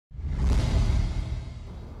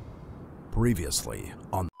Previously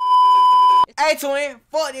on. Hey twin,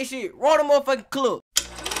 fuck this shit. Roll the motherfucking clip.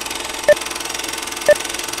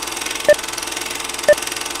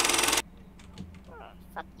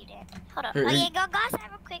 Fuck you, Dad. Hold on. Here, Oh here. yeah, go outside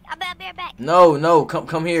real quick. I'll be right back. No,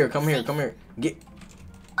 come here. Get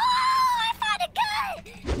Oh, I found a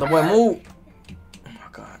gun. the boy move. Oh my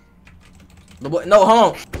god. The boy, no,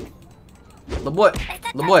 hold on. The boy,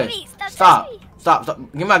 stop.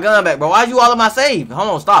 Give me my gun back, bro. Why you all in my save? Hold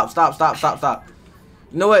on, stop.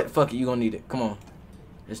 You know what? Fuck it, you gonna need it. Come on.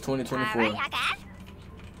 It's 2024. Alright, I got it.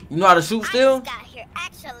 You know how to shoot still? I just got here.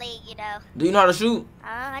 Actually, you know. Do you know how to shoot?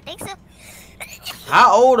 I think so.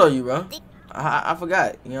 How old are you, bro? I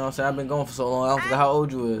forgot. You know what I'm saying? I've been going for so long. I forgot how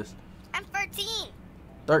old you is. I'm 13.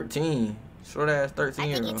 13. Short ass 13 I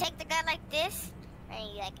year think old. you take the gun like this, and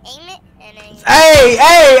you like aim it, and then you...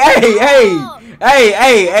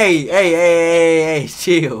 Hey,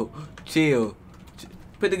 chill.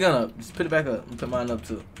 Put the gun up. Just put it back up. Put mine up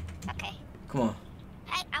too. Okay. Come on.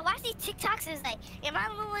 Hey, I watched these TikToks. It's like, your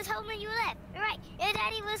mama was home when you left. You're right. Your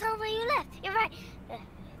daddy was home when you left. You're right.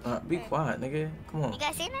 Be quiet, nigga. Come on. You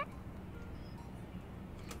guys seen that?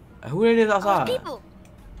 Who it is outside? Oh, people.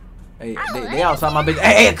 Hey, Oh, they outside my bitch.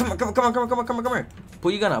 Hey, come here.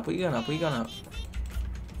 Pull your gun out. What What you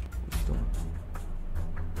doing?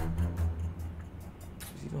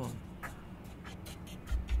 What's he doing?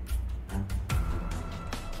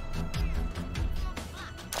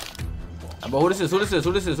 But who this is? Get off the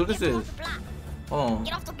block. Hold on.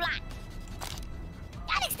 Get off the block.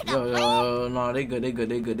 Y'all niggas think I'm playing. Yo, no, they good.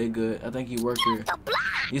 I think he worked here. Get off the block.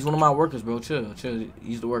 He's one of my workers, bro. Chill.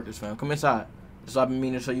 He's the workers, fam. Come inside. That's what I've been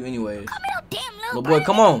meaning to show you anyways. Come here, damn little Little boy,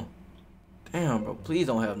 come on. Damn, bro. Please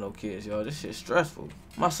don't have no kids, yo. This shit's stressful.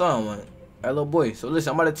 My son, man. Hey, little boy. So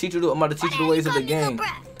listen, I'm about to teach you the ways of the game.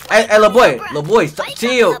 Hey, little boy, stop,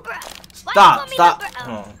 chill. Stop.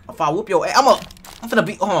 Hold on. If I whoop your ass, I'm finna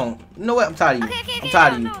beat. Hold on. You know what? I'm tired of you. Okay, I'm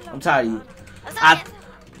tired of you. no. I'm tired of you.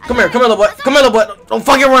 Come here, little boy. Little boy. Don't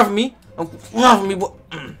fucking run from me. Don't run from me, boy.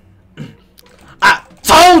 I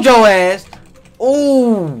told your ass.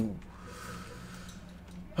 Ooh.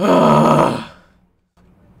 Hey,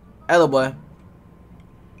 little boy.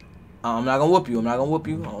 I'm not gonna whoop you.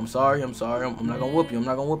 Oh, I'm sorry. I'm not gonna whoop you.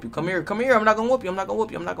 Come here. I'm not gonna whoop you. No, Come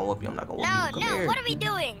here. what are we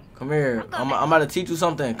doing? Come here. I'm about to teach you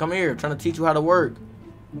something. Come here. Trying to teach you how to work.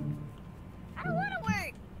 I don't want to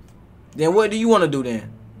work. Then what do you want to do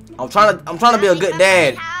then? I'm trying to be a good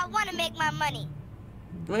dad. I want to make my money.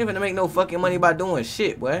 You ain't gonna make no fucking money by doing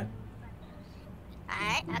shit, boy.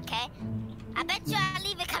 Alright, okay. I bet you I'll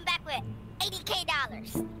leave and come back with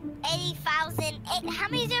 $80,000. 80,000. How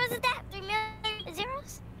many zeros is that? 3 million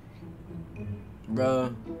zeros?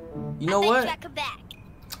 Bro, you know I bet what? You I come back.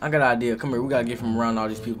 I got an idea. Come here. We gotta get from around all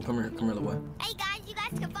these people. Come here, little boy. Hey guys, you guys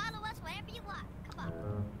can follow us wherever you want. Come on.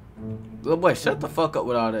 Little boy, shut the fuck up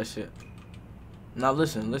with all that shit. Now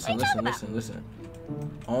listen. I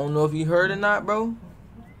don't know if you heard or not, bro.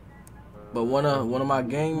 But one of my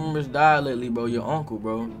gang members died lately, bro. Your uncle,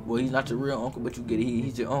 bro. Well, he's not your real uncle, but you get it.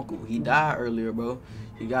 He's your uncle. He died earlier, bro.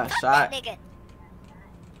 He got shot. Nigga.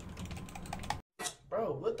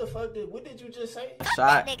 Bro, what the fuck what did you just say?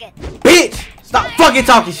 Shot. Nigga. Bitch! Stop fucking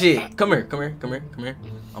talking shit. Come here.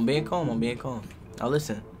 I'm being calm. Now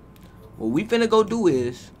listen. What we finna go do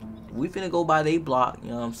is we finna go by they block.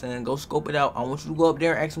 You know what I'm saying? Go scope it out. I want you to go up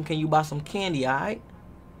there and ask them, can you buy some candy? Alright?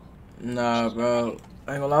 Nah, bro.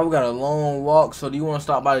 I ain't gonna lie, we got a long walk, so do you want to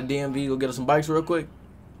stop by the DMV, go get us some bikes real quick?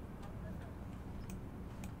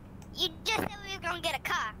 You just said we were gonna get a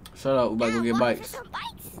car. Shut up, we about to go get Walk bikes. for some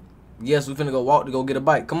bikes? Yes, we finna go walk to go get a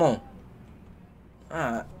bike, come on.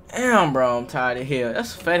 Damn, bro, I'm tired of here.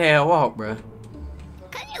 That's a fat ass walk, bro.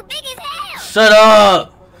 Cause you big as hell. Shut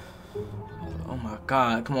up! Oh my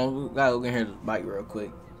god, come on, we gotta go get here the bike real quick.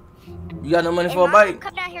 You got no money for a bike?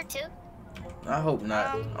 Come down here too. I hope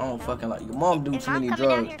not. I don't fucking like your mom do too many coming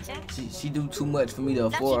down drugs. here too. She do too much for me to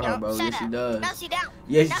afford her, bro. Yes, she does. No, she don't.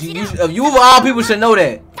 Yes, No, she you don't. of all people should know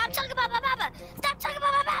that. Stop talking about my mama. Stop talking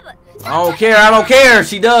about my mama. I don't care.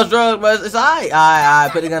 She does drugs, but it's alright.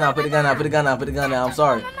 Alright. Put the gun down. I'm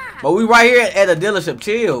sorry. But we right here at a dealership.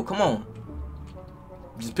 Chill. Come on.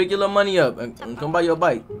 Just pick your little money up and come buy your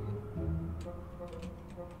bike. Don't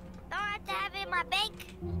I have to have it in my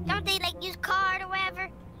bank? Don't they like use card or whatever?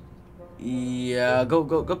 Yeah, go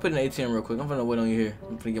put in the ATM real quick. I'm finna wait on you here.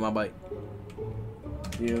 I'm finna get my bike.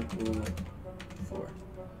 Vehicle 4.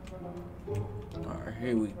 Alright,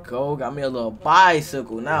 here we go. Got me a little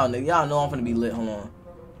bicycle now, nigga. Y'all know I'm finna be lit. Hold on.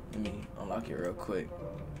 Let me unlock it real quick.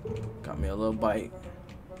 Got me a little bike.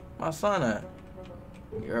 My son at?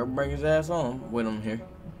 You ever bring his ass on? Wait on him here.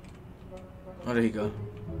 Oh, there you go.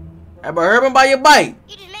 Hey, but hurry by your bike.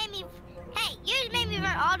 You just made me. Hey, you just made me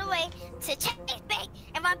run all the way to Chase Bank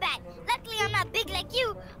and run back. Luckily, I'm not big like you,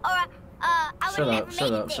 or I would never made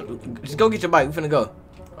it there. Just go get your bike. We finna go.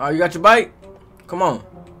 All right, you got your bike? Come on.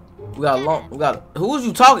 We got long. We got. Who's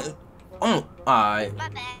you talking? All right. My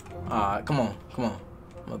bad. All right, come on. I'm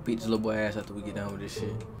gonna beat this little boy ass after we get done with this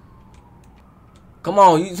shit. Come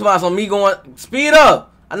on, you talking about some me going? Speed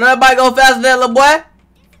up. I know that bike go faster than that, little boy.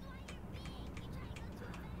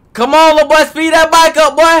 Come on, little boy, speed that bike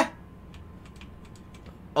up, boy.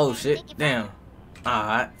 Oh shit, damn. All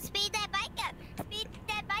right. Speed that bike up. Speed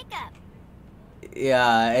that bike up.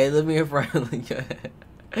 Yeah, hey, let me in front. Let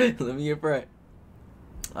me in front.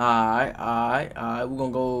 Alright.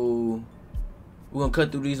 We're gonna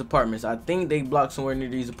cut through these apartments. I think they blocked somewhere near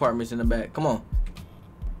these apartments in the back. Come on.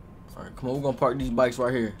 Alright, come on. We're gonna park these bikes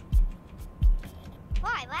right here.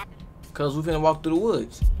 Why? What happened? Cause we finna walk through the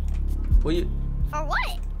woods. For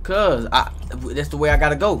what? Cause that's the way I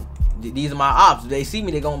gotta go. These are my ops. If they see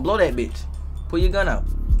me, they gonna blow that bitch. Pull your gun out.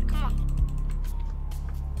 Come on.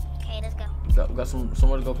 Okay, let's go. We got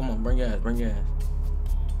somewhere to go. Come on, bring your ass.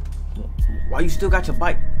 Why you still got your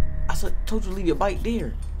bike? I told you to leave your bike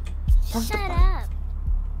there. Shut up.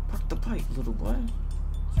 Park the bike, little boy.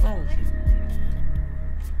 What's wrong with you?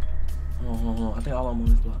 Hold on. I think all I'm on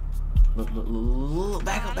this block. Look.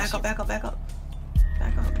 Back up. Come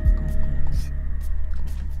on.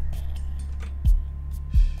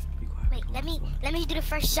 Be quiet. Wait, let me do the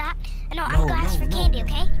first shot. And I'll go ask for candy,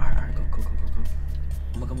 okay? Alright, go.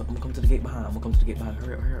 I'm gonna come to the gate behind.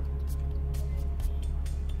 Hurry up.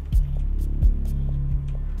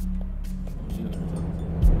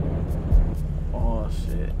 Oh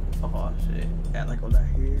shit. Gotta go down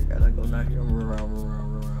here. I'm gonna run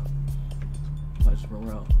around. Might just run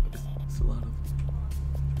around. It's a lot of.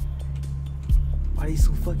 Why they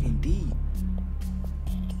so fucking deep?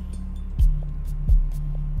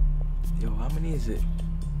 Yo, how many is it?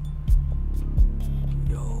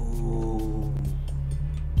 Yo.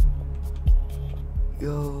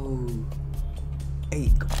 Hey,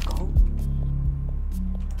 go.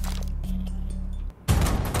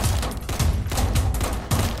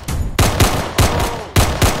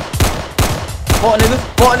 Fought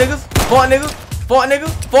niggas.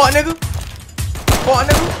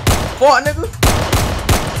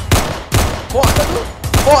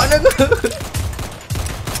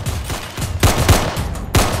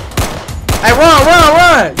 Hey,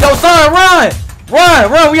 run! Yo, son, run! We out!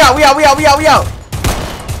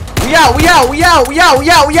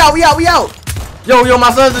 Yo,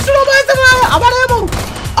 my son's the shoot on my Instagram. I'm out of ammo.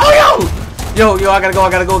 Oh, yo, I gotta go.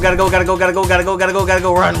 Run.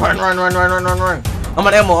 I'm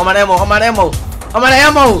out of ammo.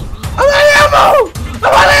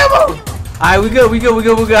 Alright, we good.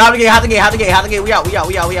 How the gate. We out.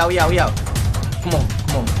 Come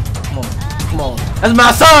on. That's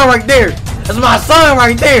my son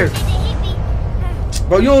right there.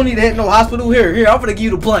 Bro, you don't need to hit no hospital. Here, I'm finna give you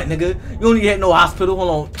the blunt, nigga. You don't need to hit no hospital. Hold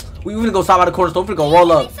on. We finna go stop by the corner store. We finna go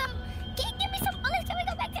roll up. Can you give me some bullets? Can we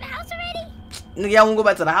go back to the house already? Nigga, I won't go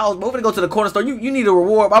back to the house, but we're finna go to the corner store. You need a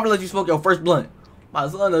reward. I'm gonna let you smoke your first blunt. My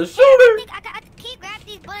son a shooter. I can't grab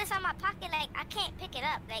these bullets out my pocket. Like, I can't pick it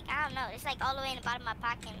up. Like, I don't know. It's like all the way in the bottom of my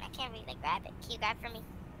pocket, and I can't really like grab it. Can you grab it for me?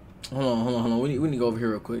 Hold on. We need to go over here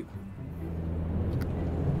real quick.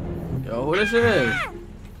 Yo, who this is?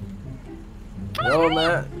 Yo,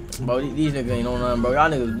 man. Bro, these niggas ain't on nothing, bro. Y'all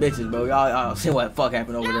niggas bitches, bro. Y'all see what the fuck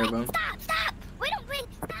happened over there, bro. Stop. We don't win.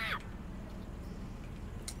 Stop.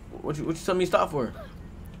 What you telling me to stop for?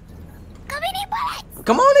 Come in, bullets.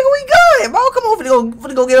 Come on, nigga, we good, bro. Come on,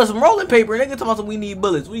 finna go get us some rolling paper. Nigga, talking about we need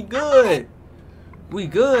bullets. We good, bro.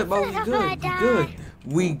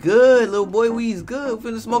 We good, little boy. We's good. We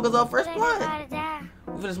finna smoke us our first blunt.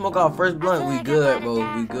 We finna smoke our first blunt. We good,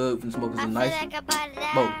 bro. We good. Finna smoke us some nice.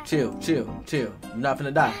 Bro, chill. You're not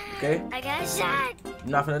finna die, okay? I got shot. You're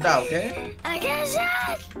not finna die, okay? I got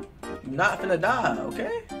shot. You're not finna die,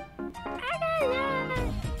 okay?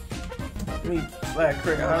 Let me slap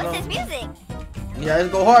crick. I don't know. What's this music? Yeah, let's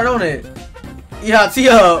go hard on it. Yeah, tee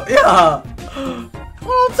up. Yeah.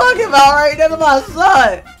 What I'm talking about, right? That's my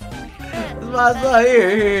son. That's my son.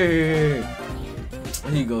 Here.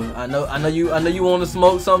 Here you go. I know you want to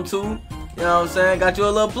smoke some too. You know what I'm saying? Got you a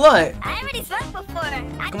little blunt. I already smoked before.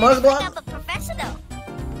 Come on, let's go. I'm a professional.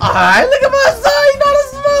 Alright, look at my son. He know to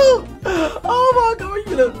smoke. Oh my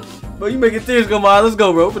God, bro, you making tears come on. Let's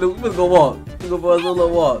go, bro. We're gonna go walk. Let's go for a little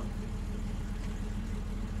walk.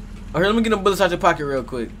 Alright, let me get them bullets out your pocket real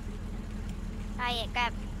quick. Oh yeah,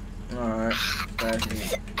 grab. Alright.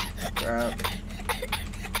 Grab.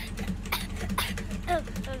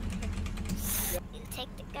 You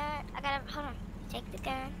take the gun. gun. Hold on. Take the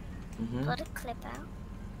gun. Pull the clip out.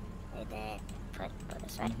 And then put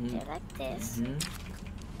this right there like this.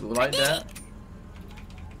 Do it like that.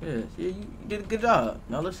 Yeah, you did a good job.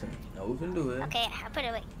 Now listen. Now we can do it. Okay, I put it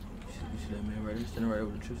away. You see that man right there standing right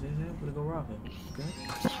over the truth stand? We're gonna go rob him. Okay?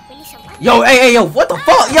 Yeah, we need some money. Yo, hey, yo, what the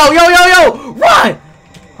fuck? Yo, run!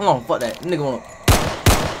 Hold on, fuck that. Nigga wanna.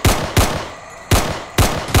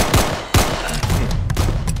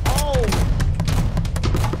 Oh!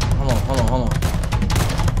 Hold on.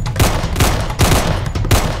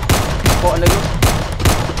 Fuck, nigga.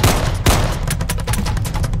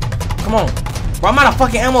 Come on. Bro, I'm out of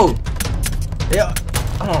fucking ammo. Yeah.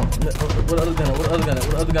 Hold on. What other gun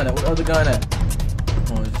at?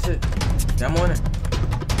 Hold on, is this it? Ammo in it?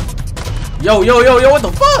 Yo, what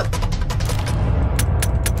the fuck?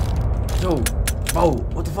 Yo, bro,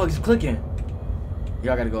 what the fuck is clicking?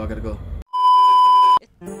 Yo, I gotta go.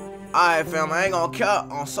 Alright, fam, I ain't gonna cap.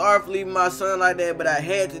 I'm sorry for leaving my son like that, but I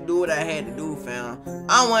had to do what I had to do, fam.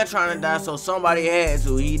 I wasn't trying to die, so somebody had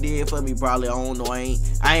to. He did for me, probably. I don't know. I ain't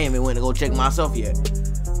even went to go check myself yet.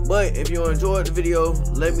 But if you enjoyed the video,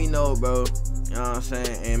 let me know, bro. You know what I'm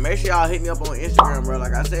saying? And make sure y'all hit me up on Instagram, bro.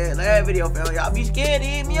 Like I said, last video, fam, y'all be scared to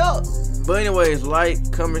hit me up. But anyways,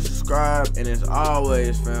 like, comment, subscribe, and as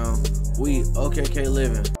always, fam, we OKK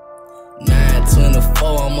living. 924,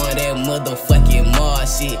 I'm on that motherfucking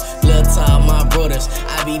Mars shit. Little time, my brothers,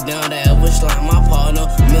 I be down there, wish like my partner.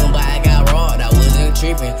 Remember, I got robbed, I wasn't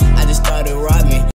tripping, I just started robbing.